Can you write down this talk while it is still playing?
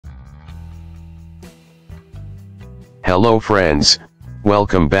Hello friends,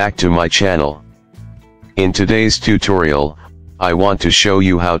 welcome back to my channel. In today's tutorial, I want to show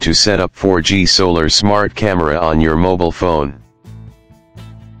you how to set up 4G solar smart camera on your mobile phone.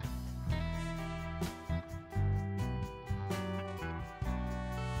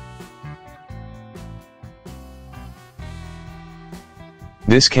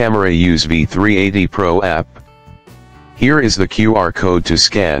 This camera use V380 Pro app. Here is the QR code to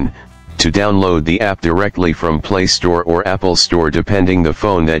scan, to download the app directly from Play Store or Apple Store depending the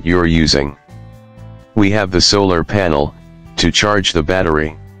phone that you're using. We have the solar panel, to charge the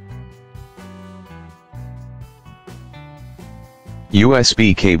battery.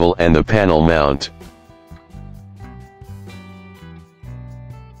 USB cable and the panel mount.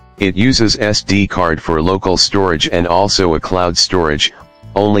 It uses SD card for local storage and also a cloud storage,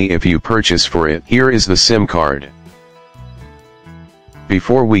 only if you purchase for it. Here is the SIM card.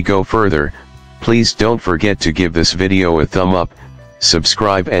 Before we go further, please don't forget to give this video a thumb up,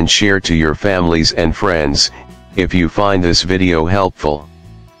 subscribe and share to your families and friends, if you find this video helpful.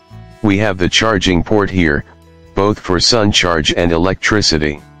 We have the charging port here, both for sun charge and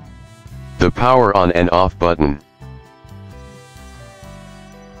electricity. The power on and off button.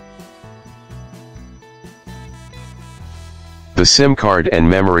 The SIM card and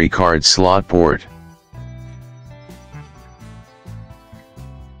memory card slot port.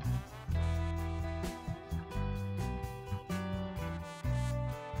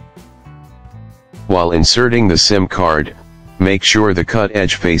 While inserting the SIM card, make sure the cut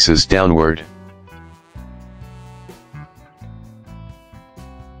edge faces downward.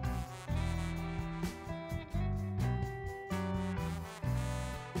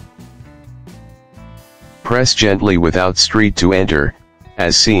 Press gently without street to enter,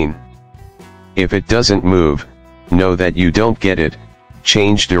 as seen. If it doesn't move, know that you don't get it,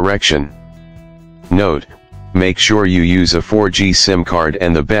 change direction. Note: make sure you use a 4G SIM card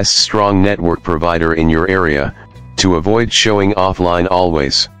and the best strong network provider in your area, to avoid showing offline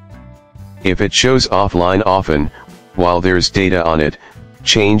always. If it shows offline often, while there's data on it,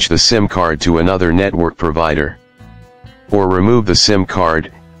 change the SIM card to another network provider. Or remove the SIM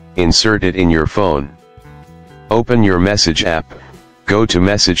card, insert it in your phone. Open your message app, go to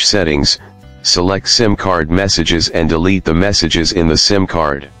message settings, select SIM card messages and delete the messages in the SIM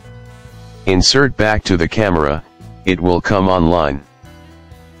card. Insert back to the camera, it will come online.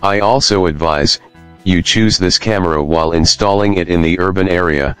 I also advise, you choose this camera while installing it in the urban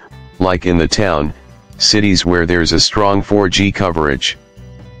area, like in the town, cities where there's a strong 4G coverage.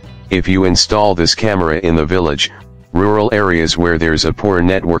 If you install this camera in the village, rural areas where there's a poor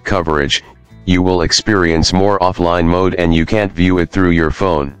network coverage, you will experience more offline mode and you can't view it through your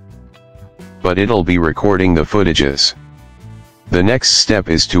phone. But it'll be recording the footages. The next step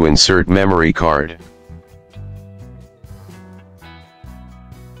is to insert memory card.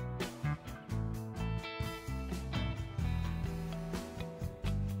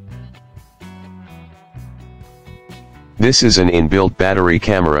 This is an inbuilt battery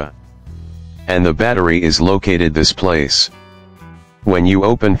camera. And the battery is located this place. When you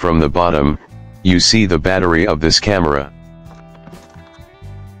open from the bottom, you see the battery of this camera.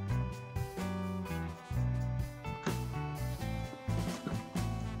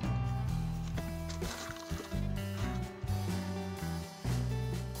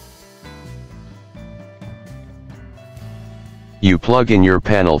 You plug in your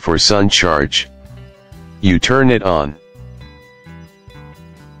panel for sun charge. You turn it on.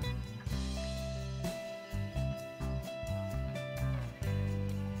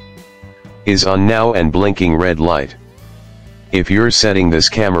 Is on now and blinking red light. If you're setting this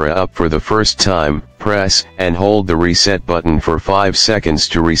camera up for the first time, press and hold the reset button for 5 seconds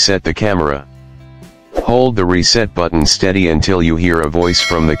to reset the camera. Hold the reset button steady until you hear a voice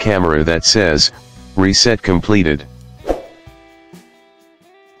from the camera that says, "Reset completed."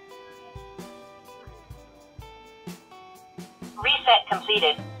 Reset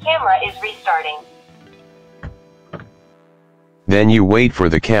completed. Camera is restarting. Then you wait for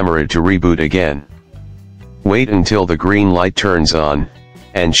the camera to reboot again. Wait until the green light turns on,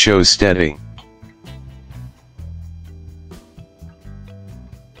 and shows steady.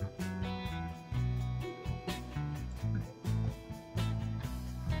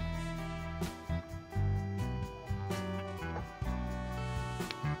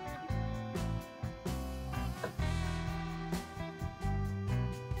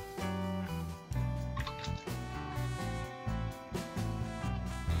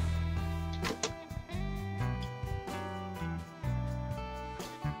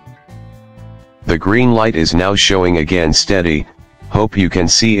 The green light is now showing again steady, hope you can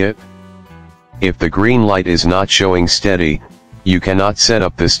see it. If the green light is not showing steady, you cannot set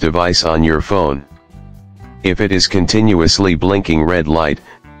up this device on your phone. If it is continuously blinking red light,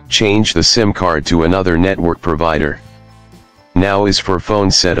 change the SIM card to another network provider. Now is for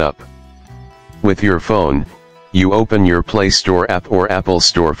phone setup. With your phone, you open your Play Store app or Apple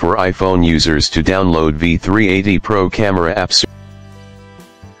Store for iPhone users to download V380 Pro camera app.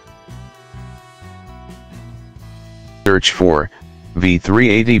 Search for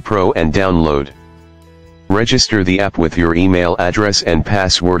V380 Pro and download. Register the app with your email address and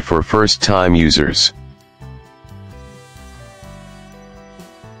password for first-time users.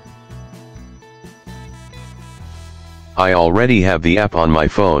 I already have the app on my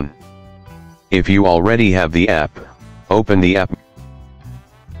phone. If you already have the app, open the app.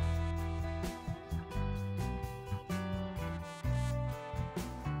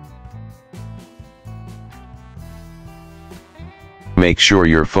 Make sure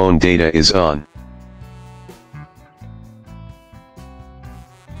your phone data is on.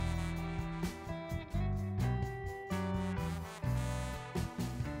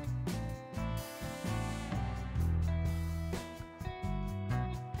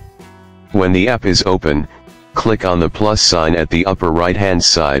 When the app is open, click on the plus sign at the upper right hand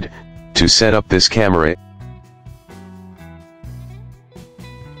side to set up this camera.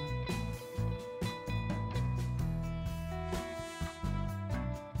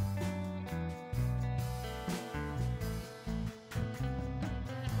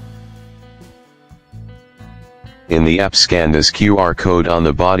 In the app, scan this QR code on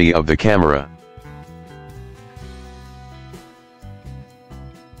the body of the camera.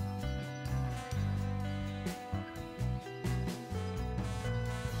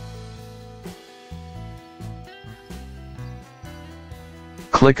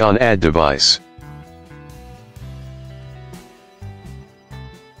 Click on Add Device.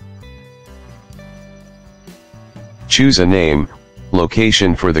 Choose a name,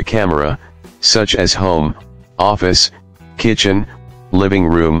 location for the camera, such as home, office, kitchen, living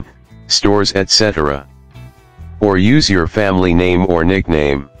room, stores, etc. Or use your family name or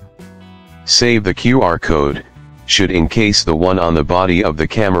nickname. Save the QR code, should in case the one on the body of the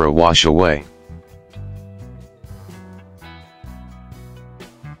camera wash away.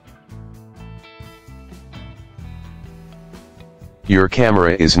 Your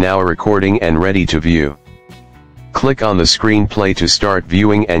camera is now recording and ready to view. Click on the screen play to start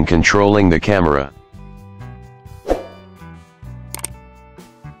viewing and controlling the camera.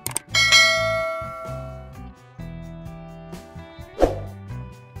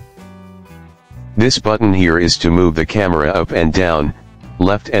 This button here is to move the camera up and down,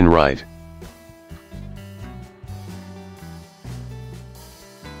 left and right.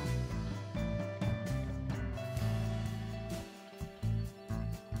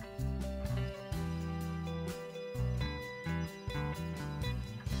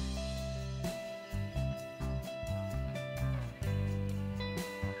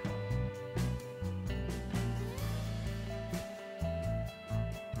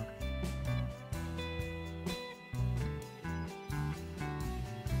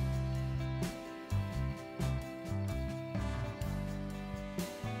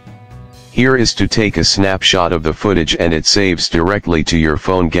 Here is to take a snapshot of the footage and it saves directly to your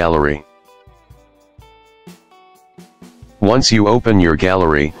phone gallery. Once you open your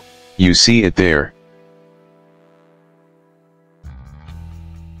gallery, you see it there.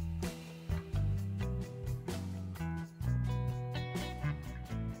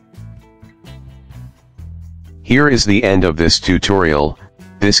 Here is the end of this tutorial.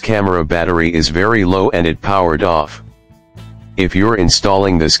 This camera battery is very low and it powered off. If you're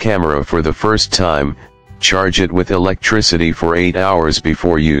installing this camera for the first time, charge it with electricity for 8 hours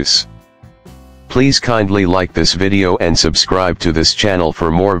before use. Please kindly like this video and subscribe to this channel for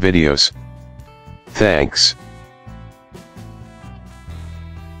more videos. Thanks.